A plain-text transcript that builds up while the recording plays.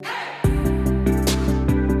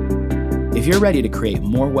If you're ready to create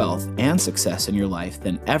more wealth and success in your life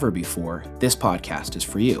than ever before, this podcast is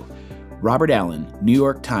for you. Robert Allen, New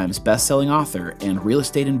York Times bestselling author and real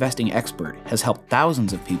estate investing expert, has helped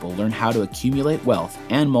thousands of people learn how to accumulate wealth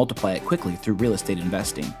and multiply it quickly through real estate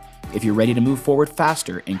investing. If you're ready to move forward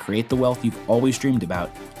faster and create the wealth you've always dreamed about,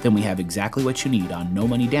 then we have exactly what you need on No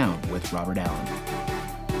Money Down with Robert Allen.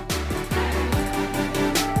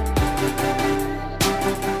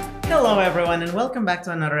 Hello, everyone, and welcome back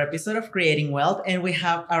to another episode of Creating Wealth. And we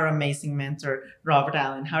have our amazing mentor, Robert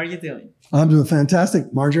Allen. How are you doing? I'm doing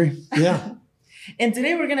fantastic, Marjorie. Yeah. And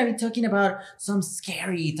today we're going to be talking about some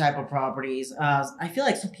scary type of properties. I feel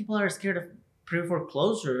like some people are scared of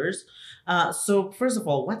pre-foreclosures. So first of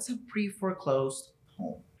all, what's a pre-foreclosed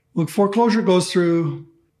home? Look, foreclosure goes through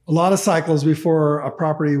a lot of cycles before a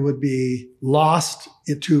property would be lost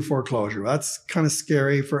to foreclosure. That's kind of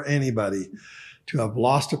scary for anybody to have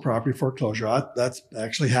lost a property foreclosure. That's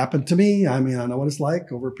actually happened to me. I mean, I know what it's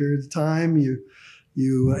like over a period of time.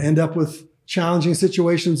 You end up with challenging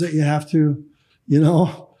situations that you have to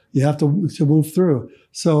move through.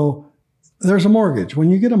 So there's a mortgage. When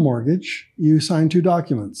you get a mortgage, you sign two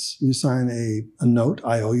documents. You sign a note,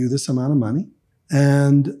 I owe you this amount of money.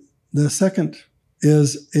 And the second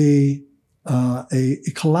is a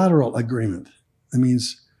collateral agreement. That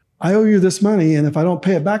means I owe you this money, and if I don't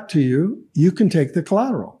pay it back to you, you can take the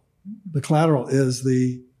collateral. The collateral is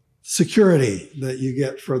the security that you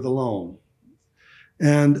get for the loan.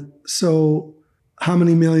 And so how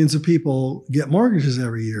many millions of people get mortgages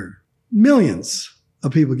every year? Millions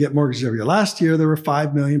of people get mortgages every year. Last year, there were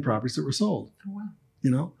 5 million properties that were sold. Oh,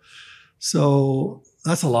 wow. So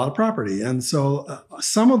that's a lot of property. And so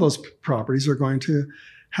some of those properties are going to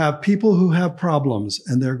have people who have problems,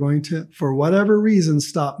 and they're going to, for whatever reason,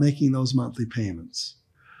 stop making those monthly payments.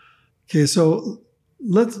 Okay, so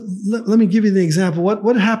let me give you the example.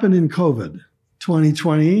 What happened in COVID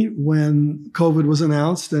 2020 when COVID was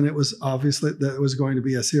announced, and it was obviously that it was going to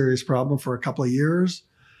be a serious problem for a couple of years.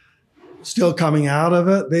 Still coming out of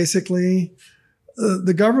it, basically,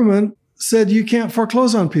 the government said you can't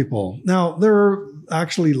foreclose on people. Now, there are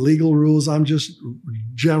actually legal rules. I'm just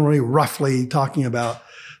generally roughly talking about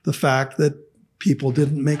the fact that people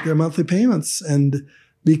didn't make their monthly payments. And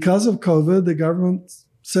because of COVID, the government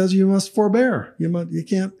says you must forbear. You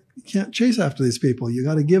can't chase after these people. You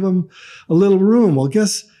got to give them a little room. Well,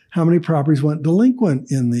 guess how many properties went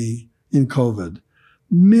delinquent in COVID?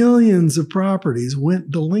 Millions of properties went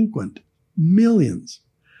delinquent. Millions.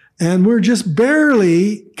 And we're just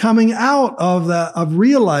barely coming out of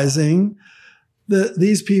realizing that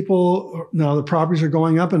these people, now the properties are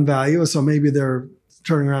going up in value, so maybe they're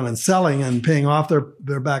turning around and selling and paying off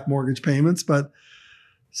their back mortgage payments. But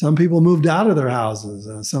some people moved out of their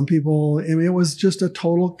houses. Some people, it was just a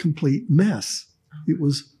total, complete mess. It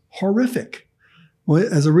was horrific. Well,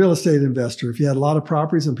 as a real estate investor, if you had a lot of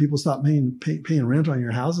properties and people stopped paying rent on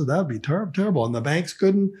your houses, that would be terrible. And the banks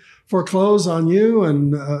couldn't foreclose on you.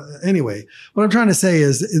 And anyway, what I'm trying to say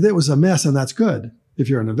is it was a mess, and that's good if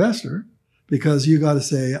you're an investor, because you got to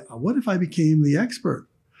say, what if I became the expert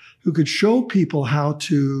who could show people how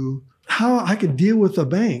I could deal with the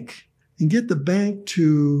bank and get the bank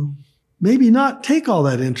to maybe not take all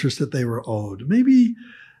that interest that they were owed. Maybe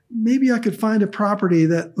I could find a property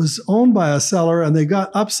that was owned by a seller and they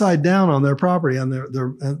got upside down on their property.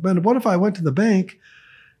 But what if I went to the bank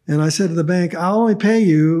and I said to the bank, I'll only pay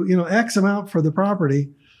you, X amount for the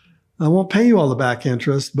property. I won't pay you all the back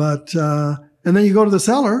interest, but, and then you go to the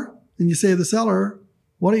seller and you say to the seller,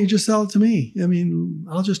 why don't you just sell it to me? I mean,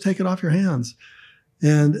 I'll just take it off your hands.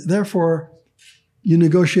 And therefore, you're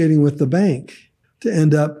negotiating with the bank to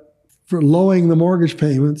end up for lowering the mortgage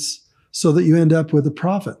payments so that you end up with a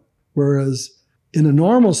profit. Whereas in a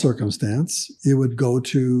normal circumstance, it would go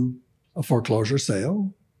to a foreclosure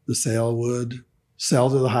sale. The sale would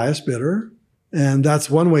sell to the highest bidder. And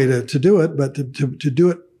that's one way to do it. But to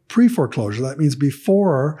do it pre-foreclosure, that means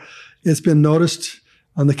before it's been noticed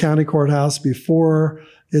on the county courthouse, before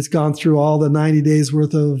it's gone through all the 90 days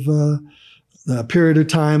worth of the period of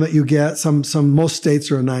time that you get. Most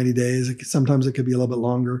states are 90 days. Sometimes it could be a little bit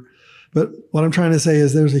longer. But what I'm trying to say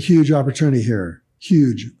is there's a huge opportunity here.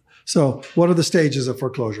 Huge. So what are the stages of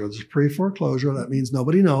foreclosure? There's pre-foreclosure. That means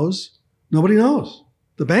nobody knows. Nobody knows.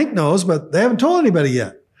 The bank knows, but they haven't told anybody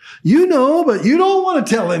yet. You know, but you don't want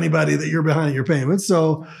to tell anybody that you're behind your payments.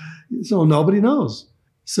 So nobody knows.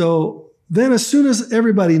 So then as soon as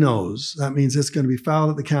everybody knows, that means it's going to be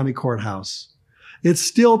filed at the county courthouse. It's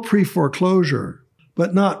still pre-foreclosure,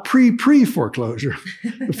 but not pre-foreclosure.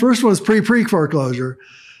 The first one is pre-foreclosure.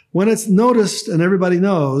 When it's noticed and everybody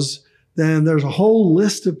knows, then there's a whole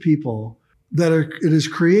list of people it is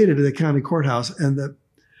created at the county courthouse, and the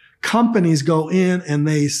companies go in and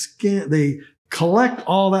they collect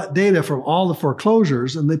all that data from all the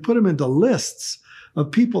foreclosures, and they put them into lists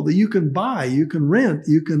of people that you can buy, you can rent,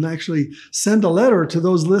 you can actually send a letter to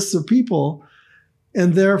those lists of people.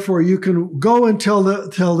 And therefore you can go until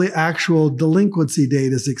the actual delinquency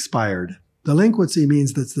date is expired. Delinquency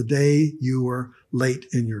means that's the day you were late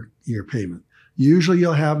in your payment. Usually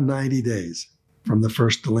you'll have 90 days from the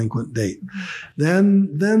first delinquent date.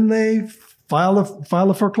 Then they file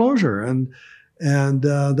a foreclosure, and then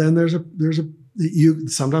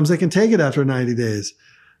sometimes they can take it after 90 days.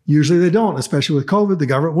 Usually they don't, especially with COVID. The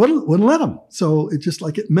government wouldn't let them. So it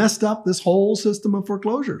messed up this whole system of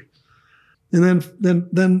foreclosure. And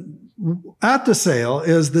then at the sale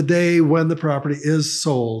is the day when the property is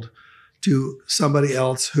sold to somebody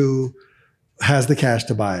else who has the cash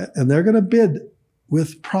to buy it. And they're going to bid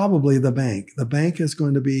with probably the bank. The bank is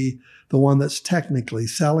going to be the one that's technically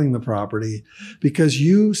selling the property, because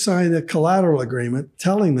you signed a collateral agreement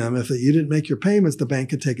telling them if you didn't make your payments, the bank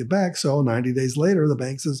could take it back. So 90 days later, the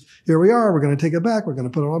bank says, here we are, we're going to take it back. We're going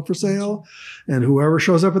to put it on for sale. And whoever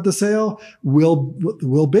shows up at the sale will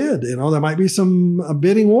bid. There might be a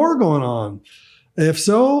bidding war going on. If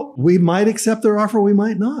so, we might accept their offer. We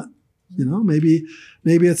might not. Maybe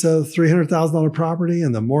it's a $300,000 property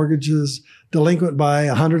and the mortgage is delinquent by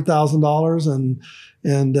 $100,000,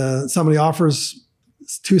 and somebody offers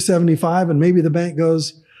 $275, and maybe the bank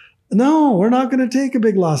goes, no, we're not going to take a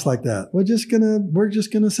big loss like that. We're just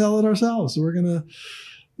gonna sell it ourselves.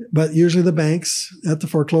 But usually the banks at the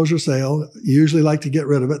foreclosure sale usually like to get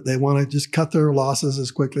rid of it. They want to just cut their losses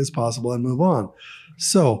as quickly as possible and move on.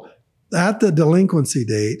 So at the delinquency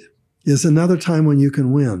date is another time when you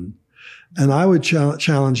can win. And I would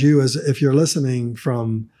challenge you, as if you're listening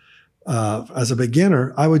from as a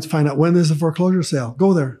beginner, I would find out when there's a foreclosure sale.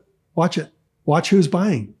 Go there, watch it, watch who's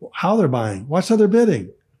buying, how they're buying, watch how they're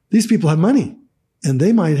bidding. These people have money, and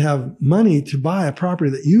they might have money to buy a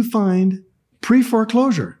property that you find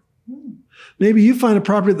pre-foreclosure. Maybe you find a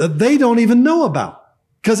property that they don't even know about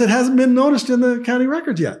because it hasn't been noticed in the county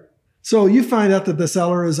records yet. So you find out that the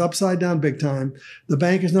seller is upside down big time. The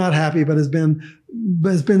bank is not happy, but has been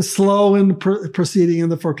slow in proceeding in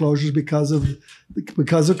the foreclosures because of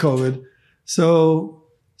COVID. So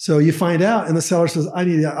you find out, and the seller says, I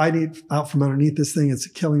need out from underneath this thing. It's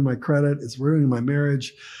killing my credit. It's ruining my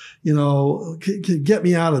marriage. Can get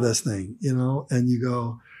me out of this thing, and you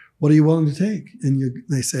go, what are you willing to take? And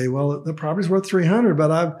they say, well, the property's worth $300, but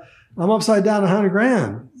I'm upside down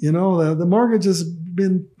 $100,000. The mortgage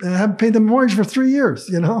I haven't paid the mortgage for 3 years,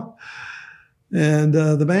 and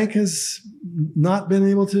the bank has not been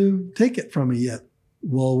able to take it from me yet.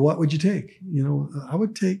 Well, what would you take? I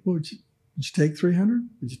would take, would you take 300?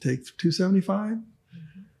 Would you take 275?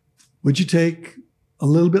 Would you take a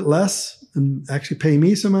little bit less and actually pay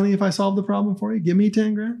me some money if I solve the problem for you? Give me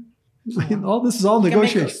 $10,000. This is all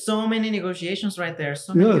negotiation. So many negotiations right there.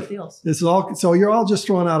 So many good deals. This is all. So you're all just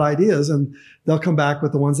throwing out ideas, and they'll come back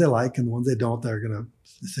with the ones they like, and the ones they don't, they're gonna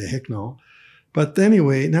say heck no. But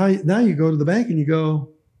anyway, now you go to the bank and you go,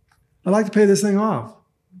 I'd like to pay this thing off.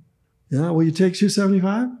 Will you take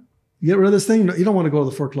 $275? You get rid of this thing. You don't want to go to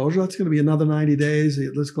the foreclosure. That's going to be another 90 days.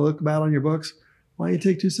 Let's go look bad on your books. Why don't you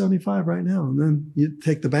take $275 right now? And then you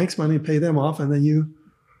take the bank's money and pay them off, and then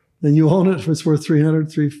you own it if it's worth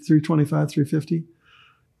 $300, $325, $350. In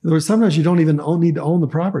other words, sometimes you don't even need to own the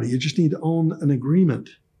property. You just need to own an agreement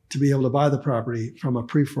to be able to buy the property from a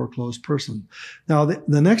pre-foreclosed person. Now,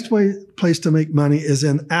 the next place to make money is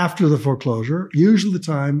in after the foreclosure. Usually the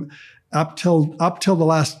time up till the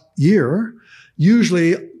last year,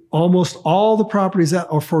 usually almost all the properties at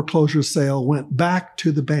a foreclosure sale went back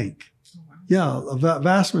to the bank. Yeah, a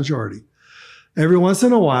vast majority. Every once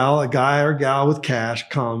in a while, a guy or gal with cash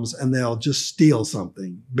comes and they'll just steal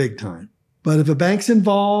something big time. But if a bank's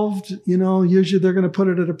involved, usually they're going to put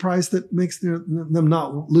it at a price that makes them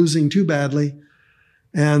not losing too badly.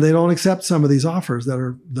 And they don't accept some of these offers that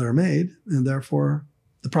are made. And therefore,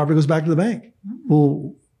 the property goes back to the bank.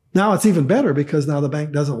 Well, now it's even better because now the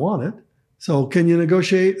bank doesn't want it. So can you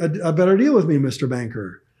negotiate a better deal with me, Mr.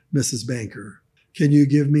 Banker, Mrs. Banker? Can you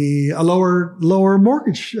give me a lower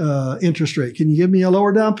mortgage interest rate? Can you give me a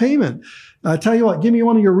lower down payment? Tell you what, give me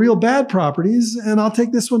one of your real bad properties, and I'll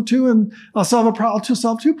take this one too, and I'll solve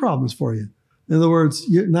two problems for you. In other words,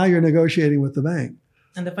 now you're negotiating with the bank.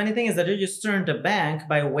 And the funny thing is that you just turned the bank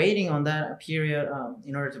by waiting on that period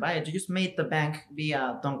in order to buy it. You just made the bank be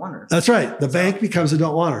a don't wanter. That's right. The bank becomes a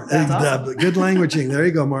don't wanter. Awesome. Good languaging. There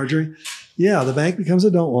you go, Marjorie. Yeah, the bank becomes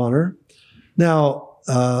a don't wanter. Now,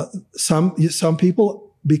 some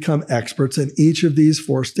people become experts in each of these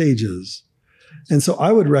 4 stages. And so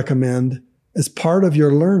I would recommend, as part of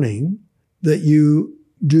your learning, that you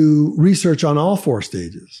do research on all 4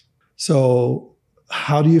 stages. So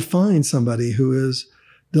how do you find somebody who is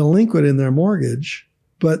delinquent in their mortgage,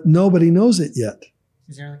 but nobody knows it yet?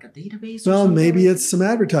 Is there like a database? Well, maybe it's some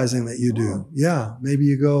advertising that you do. Yeah. Maybe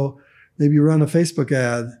you run a Facebook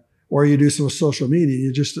ad, or you do some social media.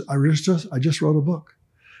 I just wrote a book,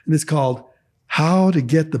 and it's called How to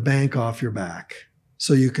Get the Bank Off Your Back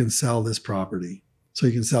So You Can Sell This Property. So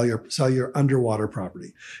you can sell your underwater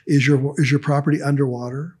property. Is your property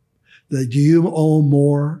underwater? Do you owe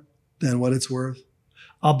more than what it's worth?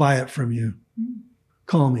 I'll buy it from you.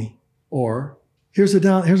 Call me. Or here's a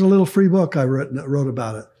little free book I wrote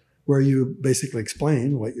about it, where you basically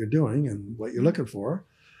explain what you're doing and what you're looking for.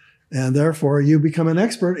 And therefore, you become an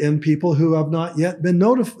expert in people who have not yet been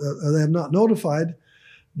notified. They have not notified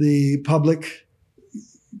the public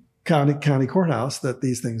county courthouse that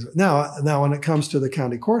these things. Now, when it comes to the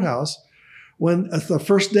county courthouse, when the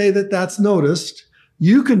first day that's noticed,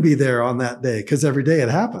 you can be there on that day, because every day it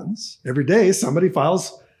happens. Every day somebody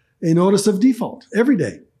files a notice of default. Every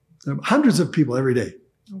day, hundreds of people every day.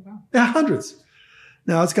 Oh, wow. Yeah, hundreds.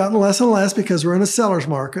 Now it's gotten less and less because we're in a seller's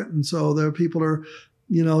market, and so there are people are,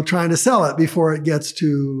 trying to sell it before it gets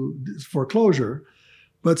to foreclosure.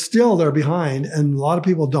 But still they're behind, and a lot of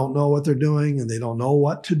people don't know what they're doing, and they don't know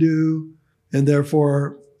what to do. And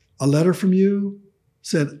therefore, a letter from you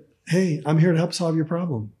said, hey, I'm here to help solve your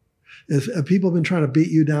problem. If people have been trying to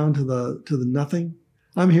beat you down to the nothing,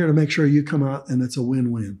 I'm here to make sure you come out and it's a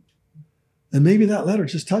win-win. And maybe that letter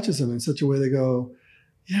just touches them in such a way they go,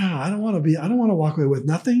 yeah, I don't want to walk away with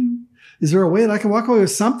nothing. Is there a way that I can walk away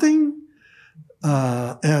with something?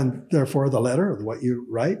 And therefore, the letter, what you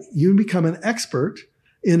write, you become an expert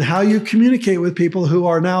in how you communicate with people who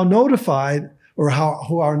are now notified, or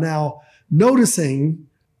who are now noticing,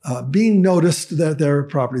 being noticed that their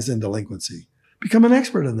property's in delinquency. Become an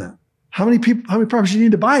expert in that. How many properties do you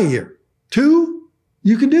need to buy a year? 2?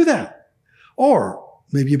 You can do that. Or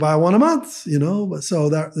maybe you buy 1 a month, but so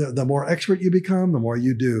that the more expert you become, the more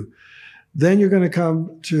you do. Then you're going to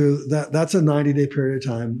come to that. That's a 90-day period of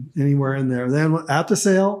time, anywhere in there. Then at the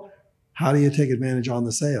sale, how do you take advantage on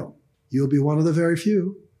the sale? You'll be one of the very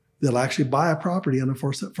few that'll actually buy a property on a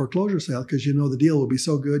foreclosure sale, because the deal will be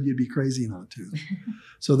so good you'd be crazy not to.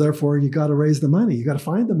 So therefore, you got to raise the money. You got to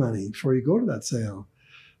find the money before you go to that sale.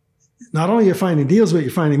 Not only are you finding deals, but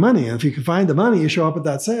you're finding money. And if you can find the money, you show up at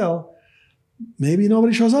that sale. Maybe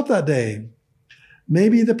nobody shows up that day.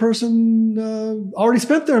 Maybe the person already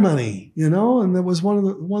spent their money, and there was one of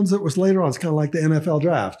the ones that was later on. It's kind of like the NFL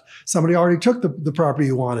draft. Somebody already took the property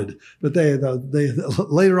you wanted, but they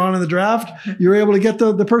later on in the draft, you were able to get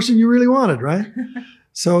the person you really wanted, right?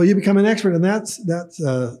 So you become an expert in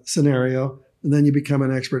that scenario, and then you become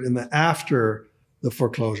an expert in the after the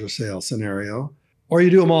foreclosure sale scenario, or you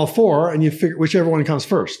do them all 4 and you figure whichever one comes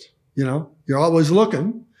first. You're always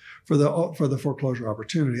looking for the foreclosure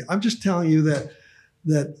opportunity. I'm just telling you that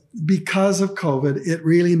because of COVID, it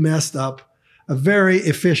really messed up a very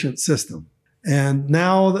efficient system. And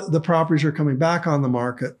now the properties are coming back on the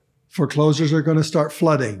market. Foreclosures are going to start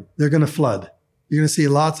flooding. They're going to flood. You're going to see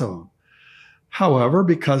lots of them. However,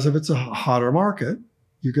 because of it's a hotter market,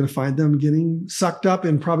 you're going to find them getting sucked up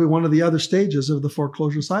in probably one of the other stages of the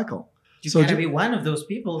foreclosure cycle. You got to be one of those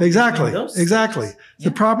people. Exactly. Yeah.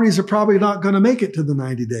 The properties are probably not going to make it to the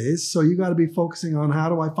 90 days. So you got to be focusing on, how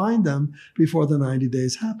do I find them before the 90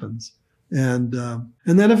 days happens? And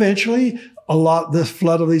then eventually this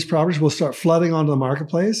flood of these properties will start flooding onto the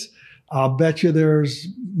marketplace. I'll bet you there's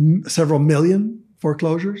several million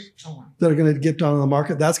foreclosures that are going to get down on the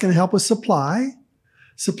market. That's going to help with supply.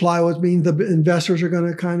 Supply would mean the investors are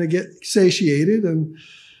going to kind of get satiated, and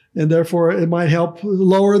therefore it might help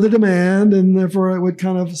lower the demand, and therefore it would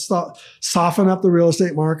kind of soften up the real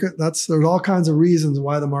estate market. There's all kinds of reasons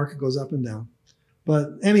why the market goes up and down. But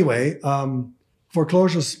anyway,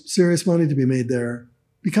 foreclosures, serious money to be made there.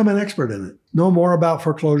 Become an expert in it. Know more about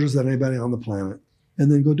foreclosures than anybody on the planet,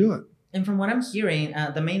 and then go do it. And from what I'm hearing,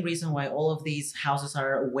 the main reason why all of these houses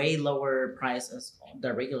are way lower price as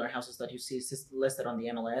the regular houses that you see listed on the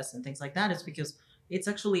MLS and things like that is because it's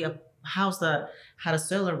actually a house that had a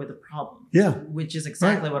seller with a problem. Yeah. Which is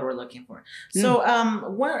exactly what we're looking for. Yeah. So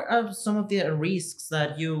what are some of the risks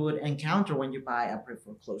that you would encounter when you buy a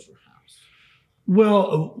pre-foreclosure house?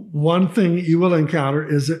 Well, one thing you will encounter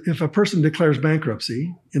is that if a person declares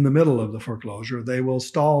bankruptcy in the middle of the foreclosure, they will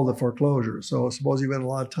stall the foreclosure. So suppose you spent a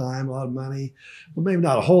lot of time, a lot of money, well, maybe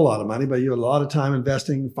not a whole lot of money, but you had a lot of time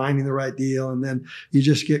investing, finding the right deal, and then you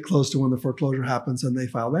just get close to when the foreclosure happens and they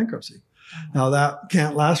file bankruptcy. Now, that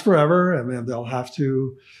can't last forever. I mean, they'll have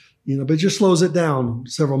to but it just slows it down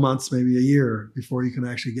several months, maybe a year before you can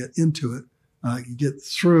actually get into it. You get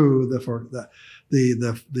through the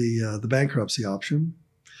bankruptcy option.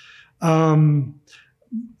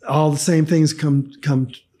 All the same things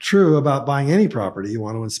come true about buying any property. You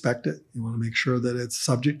want to inspect it. You want to make sure that it's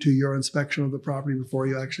subject to your inspection of the property before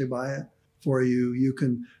you actually buy it. Before you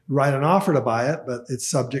can write an offer to buy it, but it's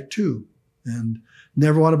subject to. And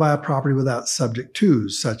never want to buy a property without subject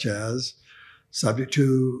to's, such as subject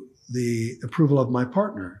to the approval of my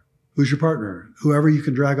partner. Who's your partner? Whoever you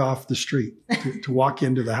can drag off the street to walk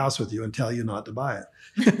into the house with you and tell you not to buy it.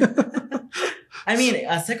 I mean,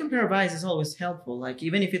 a second pair of eyes is always helpful. Like,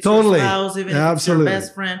 even if it's Totally. your spouse, even if it's your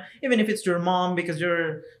best friend, even if it's your mom because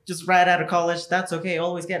you're just right out of college, that's okay.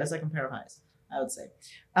 Always get a second pair of eyes, I would say.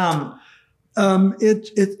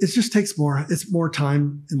 It just takes more. It's more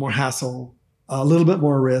time and more hassle, a little bit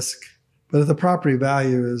more risk. But if the property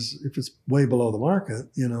value if it's way below the market,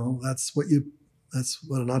 that's what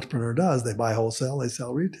an entrepreneur does. They buy wholesale, they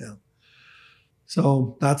sell retail.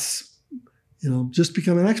 So that's, just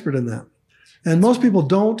become an expert in that. And most people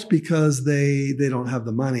don't because they don't have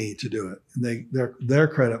the money to do it. And their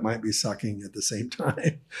credit might be sucking at the same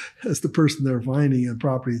time as the person they're finding a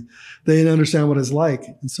property. They understand what it's like.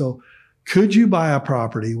 And so, could you buy a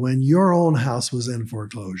property when your own house was in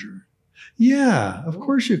foreclosure? Yeah, of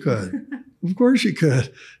course you could. Of course you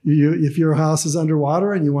could. If your house is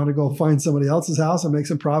underwater and you want to go find somebody else's house and make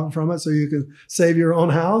some profit from it so you can save your own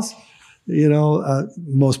house,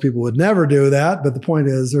 most people would never do that. But the point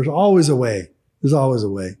is, there's always a way. There's always a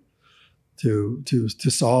way to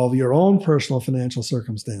solve your own personal financial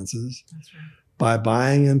circumstances. That's right. By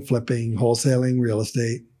buying and flipping, wholesaling real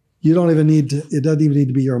estate. You don't even need to, it doesn't even need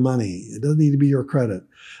to be your money. It doesn't need to be your credit.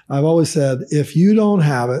 I've always said, if you don't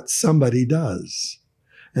have it, somebody does.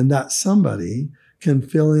 And that somebody can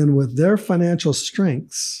fill in with their financial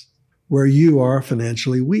strengths where you are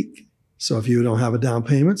financially weak. So if you don't have a down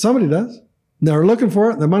payment, somebody does. They're looking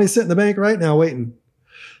for it. Their money's sitting in the bank right now waiting.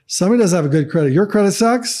 Somebody does have a good credit. Your credit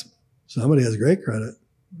sucks. Somebody has great credit.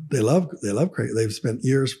 They love credit. They've spent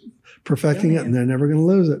years perfecting it and they're never going to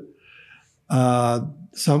lose it.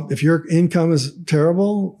 If your income is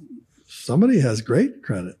terrible, somebody has great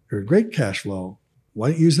credit or great cash flow. Why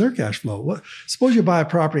don't you use their cash flow? Suppose you buy a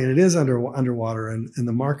property and it is underwater and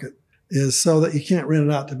the market is so that you can't rent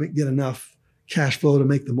it out to get enough cash flow to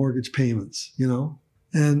make the mortgage payments,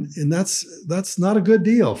 And that's not a good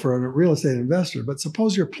deal for a real estate investor. But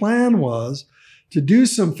suppose your plan was to do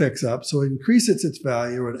some fix up so it increases its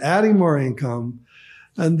value and adding more income.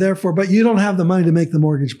 And therefore, but you don't have the money to make the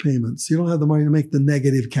mortgage payments. You don't have the money to make the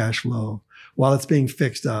negative cash flow while it's being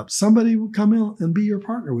fixed up. Somebody will come in and be your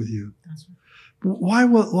partner with you. That's right. Why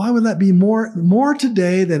would that be more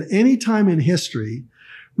today than any time in history?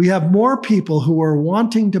 We have more people who are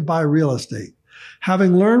wanting to buy real estate,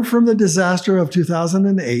 having learned from the disaster of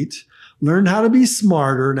 2008, learned how to be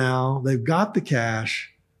smarter now. They've got the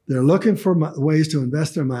cash. They're looking for ways to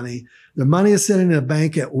invest their money. Their money is sitting in a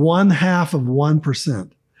bank at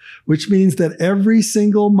 0.5%, which means that every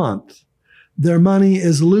single month, their money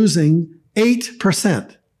is losing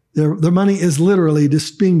 8%. Their money is literally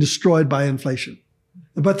just being destroyed by inflation.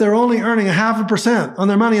 But they're only earning 0.5% on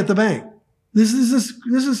their money at the bank. This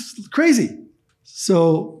is crazy.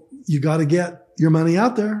 So you got to get your money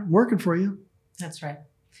out there working for you. That's right.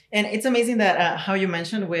 And it's amazing that how you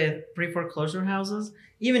mentioned with pre-foreclosure houses,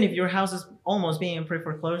 even if your house is almost being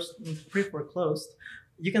pre-foreclosed,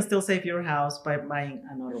 you can still save your house by buying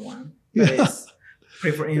another one. Yeah.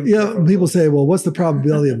 People say, well, what's the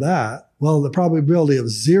probability of that? Well, the probability of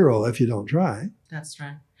 0 if you don't try. That's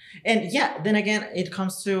right. And then again, it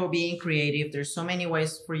comes to being creative. There's so many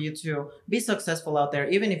ways for you to be successful out there.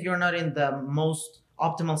 Even if you're not in the most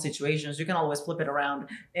optimal situations, you can always flip it around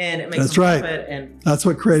and make some profit. And that's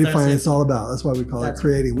what creative finance is all about. That's why we call it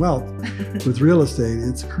creating wealth. With real estate,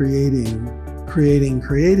 it's creating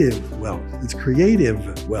creative wealth. It's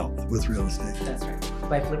creative wealth with real estate. That's right.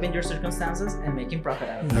 By flipping your circumstances and making profit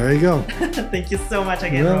out of it. There you go. Thank you so much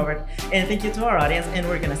again, Robert. And thank you to our audience. And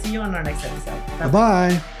we're going to see you on our next episode.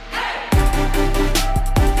 Bye-bye.